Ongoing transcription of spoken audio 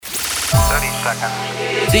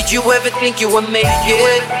Did you ever think you would make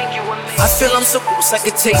it? I feel I'm so close, I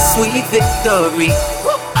could taste sweet victory.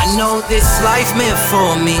 I know this life meant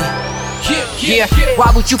for me. Yeah,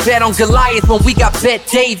 why would you bet on Goliath when we got Bet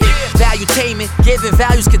David? Valuetainment, giving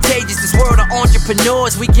value's contagious. This world of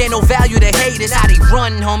entrepreneurs, we get no value to haters. How they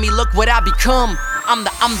run, homie, look what I become. I'm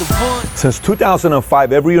the one. Since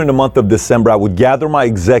 2005, every year in the month of December, I would gather my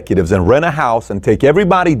executives and rent a house and take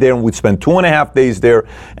everybody there, and we'd spend 2.5 days there,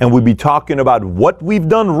 and we'd be talking about what we've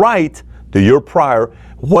done right the year prior,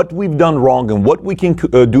 what we've done wrong, and what we can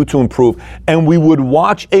do to improve. And we would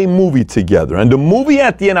watch a movie together. And the movie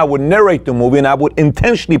at the end, I would narrate the movie, and I would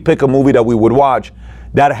intentionally pick a movie that we would watch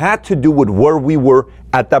that had to do with where we were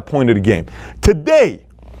at that point of the game. Today,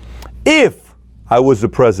 if I was the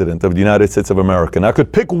president of the United States of America, and I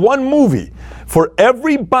could pick one movie for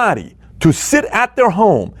everybody to sit at their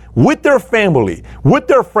home with their family, with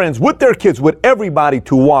their friends, with their kids, with everybody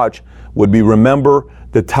to watch, would be Remember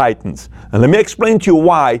the Titans. And let me explain to you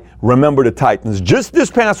why Remember the Titans. Just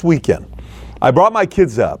this past weekend, I brought my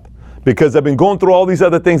kids up because I've been going through all these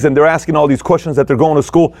other things, and they're asking all these questions that they're going to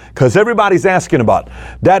school because everybody's asking about.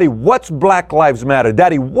 Daddy, what's Black Lives Matter?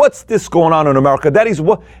 Daddy, what's this going on in America? Daddy's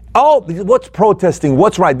what's protesting?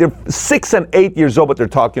 What's right? They're 6 and 8 years old, but they're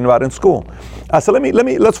talking about in school. I said,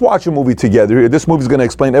 let's watch a movie together here. This movie's going to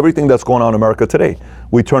explain everything that's going on in America today.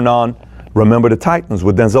 We turned on Remember the Titans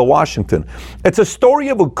with Denzel Washington. It's a story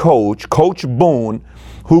of a coach, Coach Boone,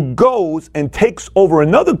 who goes and takes over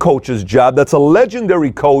another coach's job that's a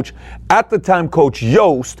legendary coach, at the time Coach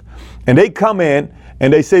Yost, and they come in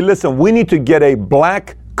and they say, listen, we need to get a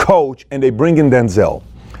black coach, and they bring in Denzel.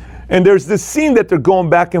 And there's this scene that they're going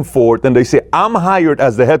back and forth, and they say, I'm hired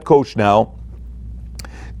as the head coach now.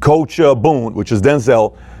 Coach Boone, which is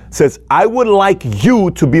Denzel, says, I would like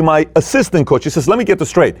you to be my assistant coach. He says, let me get this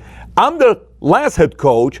straight. I'm the last head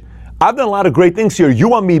coach. I've done a lot of great things here. You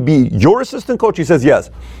want me to be your assistant coach? He says, yes.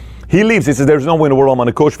 He leaves. He says, there's no way in the world I'm going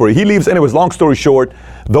to coach for you. He leaves. Anyways, long story short,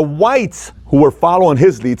 the whites who were following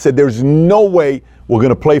his lead said, there's no way we're going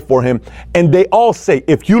to play for him. And they all say,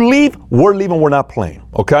 if you leave, we're leaving. We're not playing.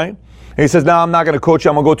 Okay? And he says, no, I'm not going to coach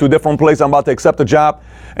you. I'm going to go to a different place. I'm about to accept a job.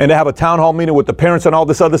 And they have a town hall meeting with the parents and all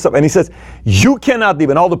this other stuff. And he says, you cannot leave.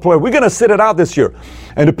 And all the players, we're going to sit it out this year.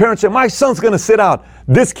 And the parents say, my son's going to sit out.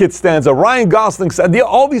 This kid stands up. Ryan Gosling,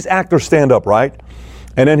 all these actors stand up, right?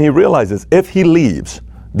 And then he realizes if he leaves,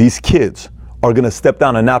 these kids are going to step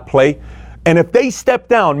down and not play. And if they step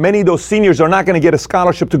down, many of those seniors are not going to get a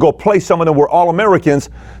scholarship to go play. Some of them were All-Americans.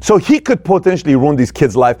 So he could potentially ruin these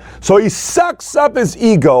kids' life. So he sucks up his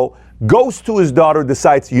ego, goes to his daughter,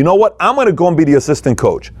 decides, you know what, I'm going to go and be the assistant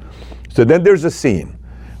coach. So then there's a scene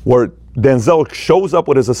where Denzel shows up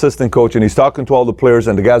with his assistant coach, and he's talking to all the players,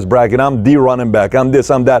 and the guy's bragging, I'm the running back, I'm this,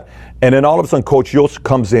 I'm that. And then all of a sudden, Coach Yost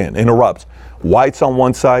comes in, interrupts. Whites on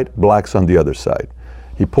one side, blacks on the other side.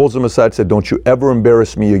 He pulls them aside and said, don't you ever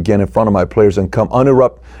embarrass me again in front of my players and come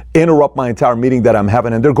interrupt my entire meeting that I'm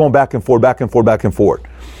having. And they're going back and forth, back and forth, back and forth.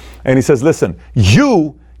 And he says, listen,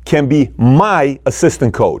 you can be my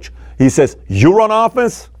assistant coach. He says, you run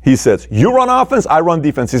offense? He says, you run offense, I run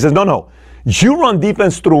defense. He says, no. You run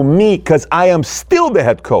defense through me because I am still the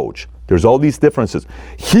head coach. There's all these differences.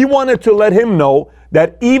 He wanted to let him know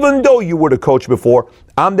that even though you were the coach before,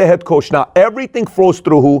 I'm the head coach now. Everything flows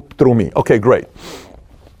through who? Through me. Okay, great.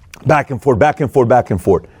 Back and forth, back and forth, back and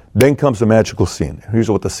forth. Then comes the magical scene. Here's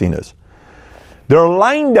what the scene is. They're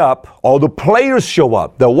lined up. All the players show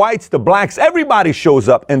up. The whites, the blacks, everybody shows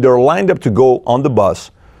up, and they're lined up to go on the bus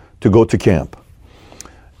to go to camp.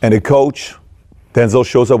 And the coach, Denzel,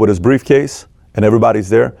 shows up with his briefcase, and everybody's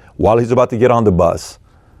there. While he's about to get on the bus,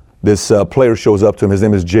 this player shows up to him. His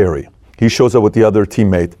name is Jerry. He shows up with the other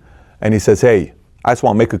teammate, and he says, hey, I just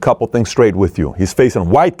want to make a couple things straight with you. He's facing a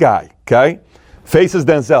white guy, okay? Faces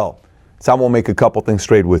Denzel. So I want to make a couple things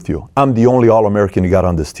straight with you. I'm the only All-American you got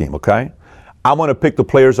on this team, okay? I'm going to pick the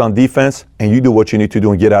players on defense, and you do what you need to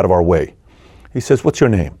do and get out of our way. He says, what's your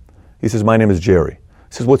name? He says, my name is Jerry.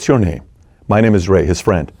 He says, what's your name? My name is Ray, his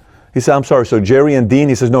friend. He said, I'm sorry, so Jerry and Dean?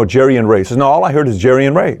 He says, no, Jerry and Ray. He says, no, all I heard is Jerry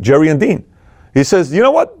and Ray, Jerry and Dean. He says, you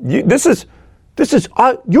know what?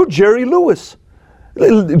 You're Jerry Lewis.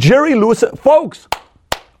 Jerry Lewis, folks,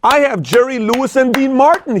 I have Jerry Lewis and Dean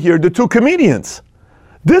Martin here, the two comedians.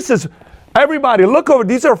 This is, everybody, look over,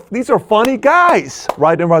 these are funny guys,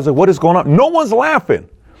 right? Everybody's like, what is going on? No one's laughing.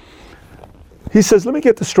 He says, let me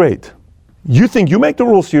get this straight. You think you make the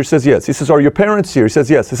rules here? He says, yes. He says, are your parents here? He says,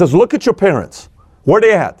 yes. He says, look at your parents. Where are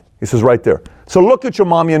they at? He says, right there. So look at your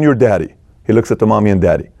mommy and your daddy. He looks at the mommy and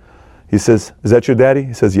daddy. He says, is that your daddy?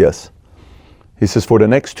 He says, yes. He says, for the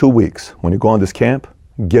next 2 weeks, when you go on this camp,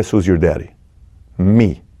 guess who's your daddy?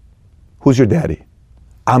 Me. Who's your daddy?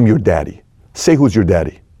 I'm your daddy. Say who's your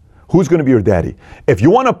daddy. Who's going to be your daddy? If you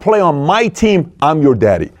want to play on my team, I'm your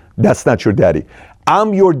daddy. That's not your daddy.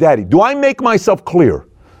 I'm your daddy. Do I make myself clear?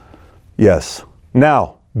 Yes.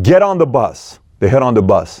 Now, get on the bus. They head on the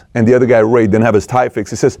bus. And the other guy, Ray, didn't have his tie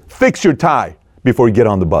fixed. He says, fix your tie before you get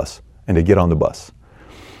on the bus. And they get on the bus.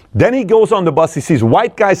 Then he goes on the bus. He sees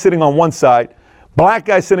white guy sitting on one side, black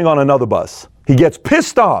guy sitting on another bus. He gets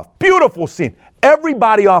pissed off. Beautiful scene.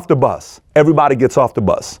 Everybody off the bus. Everybody gets off the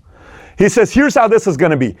bus. He says, here's how this is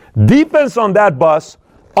going to be. Defense on that bus,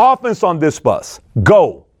 offense on this bus.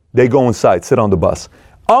 Go. They go inside, sit on the bus.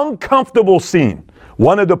 Uncomfortable scene.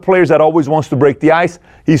 One of the players that always wants to break the ice,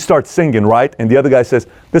 he starts singing, right? And the other guy says,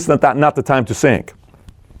 this is not the time to sing.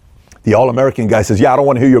 The All-American guy says, yeah, I don't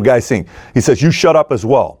want to hear your guy sing. He says, you shut up as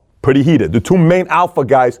well. Pretty heated. The two main alpha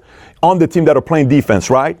guys on the team that are playing defense,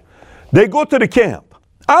 right? They go to the camp.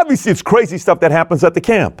 Obviously, it's crazy stuff that happens at the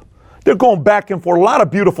camp. They're going back and forth. A lot of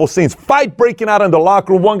beautiful scenes. Fight breaking out in the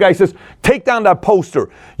locker room. One guy says, take down that poster.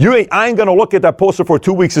 I ain't going to look at that poster for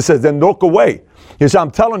 2 weeks. He says, then look away. He says, I'm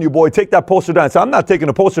telling you, boy, take that poster down. He says, I'm not taking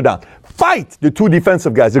the poster down. Fight. The two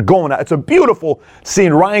defensive guys are going out. It's a beautiful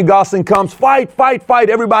scene. Ryan Gosling comes. Fight, fight, fight.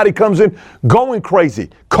 Everybody comes in going crazy.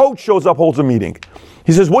 Coach shows up, holds a meeting.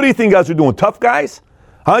 He says, what do you think you guys are doing? Tough guys?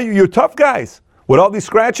 Huh? You're tough guys with all these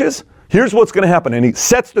scratches? Here's what's going to happen. And he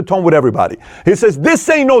sets the tone with everybody. He says, this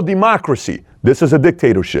ain't no democracy. This is a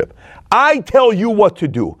dictatorship. I tell you what to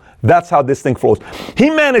do. That's how this thing flows. He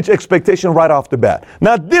managed expectation right off the bat.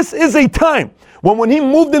 Now, this is a time when he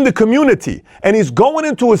moved in the community and he's going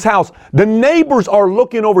into his house, the neighbors are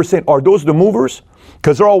looking over saying, are those the movers?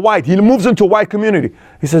 Because they're all white. He moves into a white community.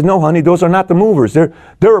 He says, no, honey, those are not the movers.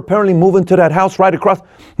 They're apparently moving to that house right across.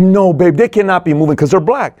 No, babe, they cannot be moving because they're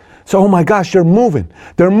black. So, oh my gosh, they're moving.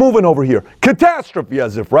 They're moving over here. Catastrophe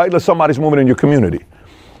as if, right? Like somebody's moving in your community.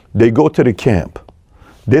 They go to the camp.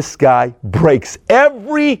 This guy breaks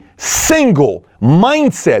every single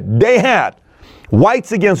mindset they had.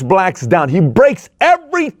 Whites against blacks down. He breaks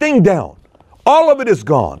everything down. All of it is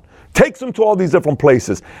gone. Takes them to all these different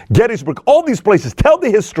places. Gettysburg, all these places. Tell the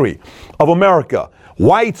history of America.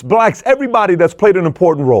 Whites, blacks, everybody that's played an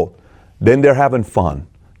important role. Then they're having fun.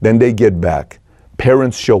 Then they get back.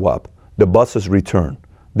 Parents show up. The buses return.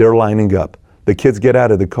 They're lining up. The kids get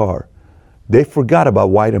out of the car. They forgot about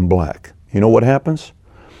white and black. You know what happens?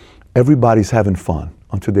 Everybody's having fun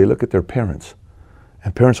until they look at their parents.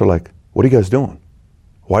 And parents are like, what are you guys doing?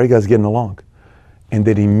 Why are you guys getting along? And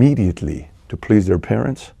then immediately, to please their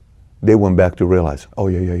parents, they went back to realize, oh,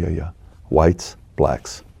 yeah. Whites,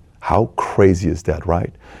 blacks. How crazy is that,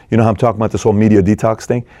 right? You know how I'm talking about this whole media detox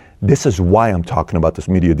thing? This is why I'm talking about this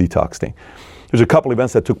media detox thing. There's a couple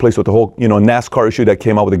events that took place with the whole, NASCAR issue that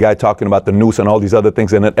came out with a guy talking about the noose and all these other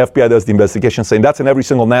things. And then FBI does the investigation saying that's in every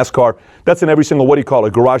single NASCAR. That's in every single,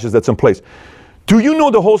 garages that's in place. Do you know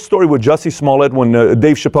the whole story with Jussie Smollett when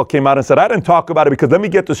Dave Chappelle came out and said, I didn't talk about it because let me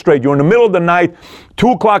get this straight. You're in the middle of the night, 2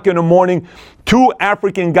 o'clock in the morning, 2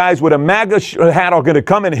 African guys with a MAGA hat are going to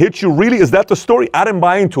come and hit you. Really? Is that the story? I didn't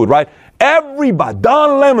buy into it, right? Everybody,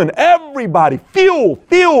 Don Lemon, everybody, fuel.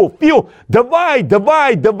 Divide.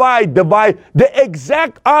 The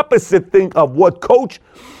exact opposite thing of what Coach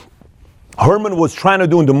Herman was trying to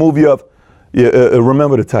do in the movie of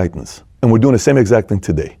Remember the Titans. And we're doing the same exact thing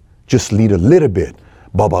today. Just lead a little bit,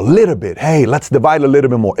 Bob, a little bit. Hey, let's divide a little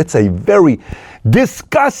bit more. It's a very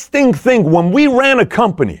disgusting thing. When we ran a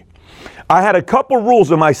company, I had a couple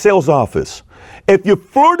rules in my sales office. If you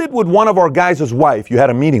flirted with one of our guys' wife, you had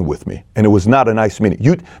a meeting with me, and it was not a nice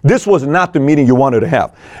meeting. This was not the meeting you wanted to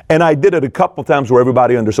have. And I did it a couple times where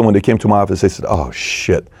everybody understood when they came to my office, they said, oh,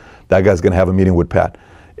 shit, that guy's going to have a meeting with Pat.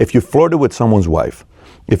 If you flirted with someone's wife,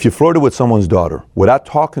 if you flirted with someone's daughter without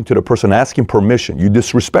talking to the person, asking permission, you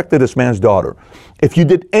disrespected this man's daughter. If you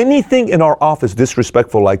did anything in our office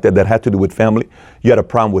disrespectful like that had to do with family, you had a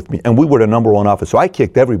problem with me. And we were the #1 office. So I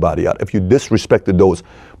kicked everybody out if you disrespected those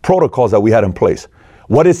protocols that we had in place.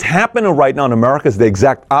 What is happening right now in America is the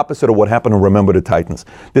exact opposite of what happened in Remember the Titans.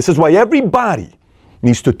 This is why everybody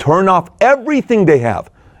needs to turn off everything they have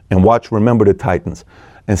and watch Remember the Titans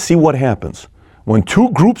and see what happens when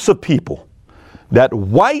two groups of people that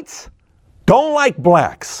whites don't like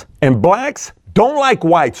blacks and blacks don't like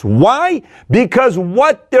whites. Why? Because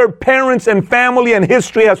what their parents and family and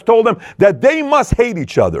history has told them that they must hate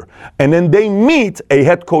each other. And then they meet a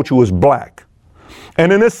head coach who is black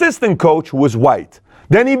and an assistant coach who is white.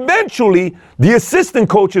 Then eventually the assistant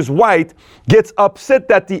coach is white, gets upset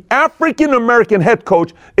that the African American head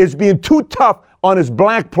coach is being too tough on his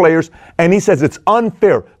black players, and he says it's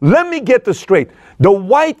unfair. Let me get this straight. The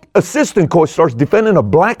white assistant coach starts defending the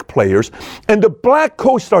black players, and the black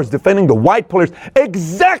coach starts defending the white players.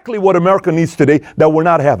 Exactly what America needs today that we're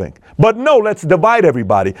not having. But no, let's divide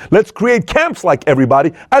everybody. Let's create camps like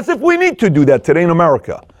everybody, as if we need to do that today in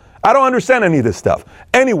America. I don't understand any of this stuff.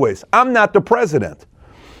 Anyways, I'm not the president.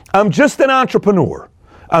 I'm just an entrepreneur.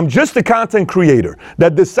 I'm just a content creator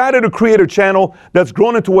that decided to create a channel that's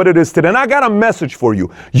grown into what it is today. And I got a message for you.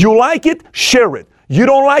 You like it? Share it. You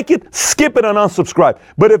don't like it? Skip it and unsubscribe.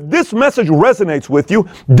 But if this message resonates with you,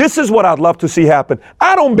 this is what I'd love to see happen.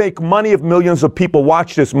 I don't make money if millions of people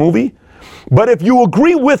watch this movie. But if you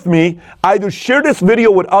agree with me, either share this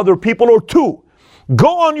video with other people, or two,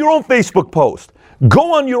 go on your own Facebook post.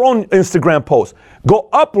 Go on your own Instagram post. Go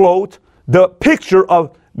upload the picture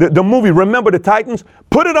of the movie, Remember the Titans.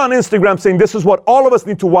 Put it on Instagram saying this is what all of us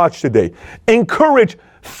need to watch today. Encourage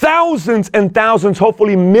thousands and thousands,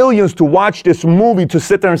 hopefully millions, to watch this movie, to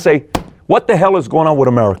sit there and say, what the hell is going on with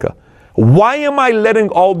America? Why am I letting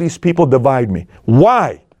all these people divide me?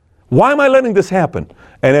 Why? Why am I letting this happen?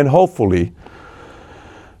 And then hopefully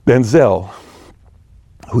Denzel,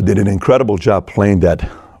 who did an incredible job playing that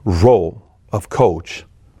role of coach,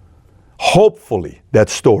 hopefully that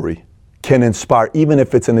story can inspire, even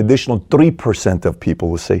if it's an additional 3% of people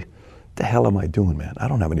who say, the hell am I doing, man? I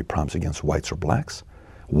don't have any problems against whites or blacks.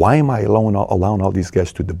 Why am I allowing all these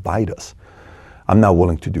guys to divide us? I'm not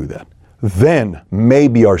willing to do that. Then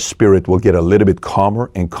maybe our spirit will get a little bit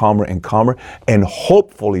calmer and calmer and calmer. And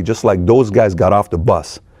hopefully, just like those guys got off the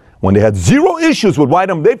bus, when they had zero issues with white,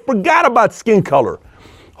 they forgot about skin color.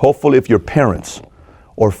 Hopefully, if your parents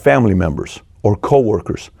or family members or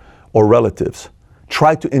coworkers or relatives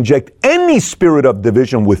try to inject any spirit of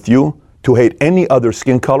division with you to hate any other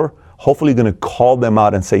skin color, hopefully you're going to call them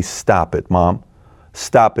out and say, stop it, Mom.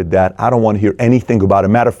 Stop it, Dad. I don't want to hear anything about it.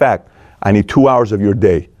 Matter of fact, I need 2 hours of your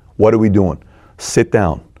day. What are we doing? Sit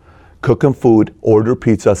down, cook them food, order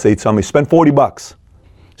pizza, say to somebody, spend $40.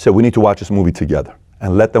 Say, we need to watch this movie together,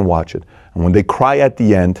 and let them watch it. And when they cry at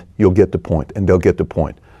the end, you'll get the point, and they'll get the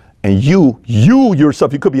point. And you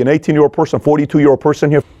yourself, you could be an 18-year-old person, 42-year-old person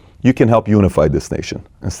here. You can help unify this nation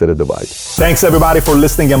instead of divide. Thanks everybody for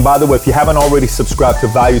listening. And by the way, if you haven't already subscribed to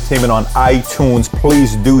Valuetainment on iTunes,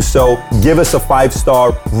 please do so. Give us a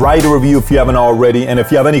 5-star, write a review if you haven't already. And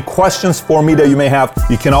if you have any questions for me that you may have,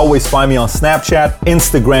 you can always find me on Snapchat,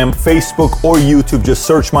 Instagram, Facebook, or YouTube. Just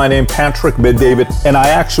search my name, Patrick Bet-David. And I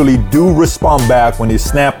actually do respond back when you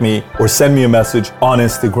snap me or send me a message on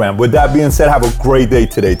Instagram. With that being said, have a great day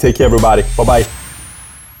today. Take care, everybody. Bye-bye.